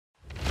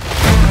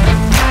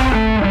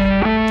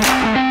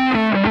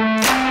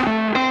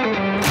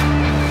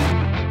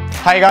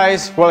Hi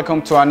guys,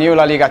 welcome to a new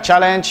La Liga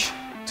challenge.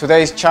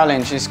 Today's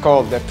challenge is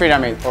called the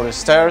pyramid or the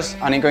stairs,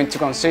 and it's going to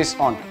consist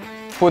on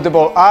put the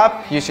ball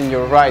up using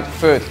your right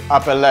foot,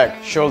 upper leg,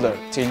 shoulder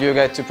till you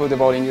get to put the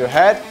ball in your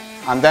head,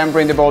 and then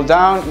bring the ball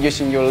down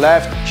using your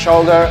left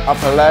shoulder,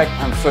 upper leg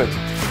and foot.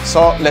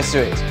 So let's do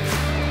it.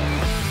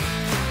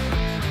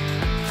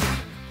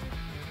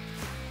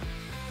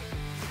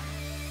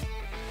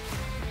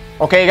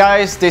 Okay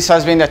guys, this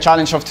has been the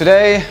challenge of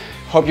today.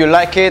 Hope you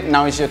like it.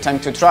 Now is your time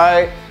to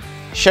try.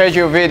 Share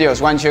your videos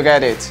once you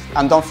get it,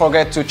 and don't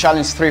forget to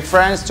challenge 3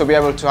 friends to be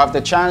able to have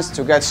the chance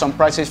to get some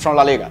prizes from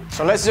La Liga.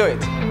 So let's do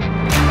it.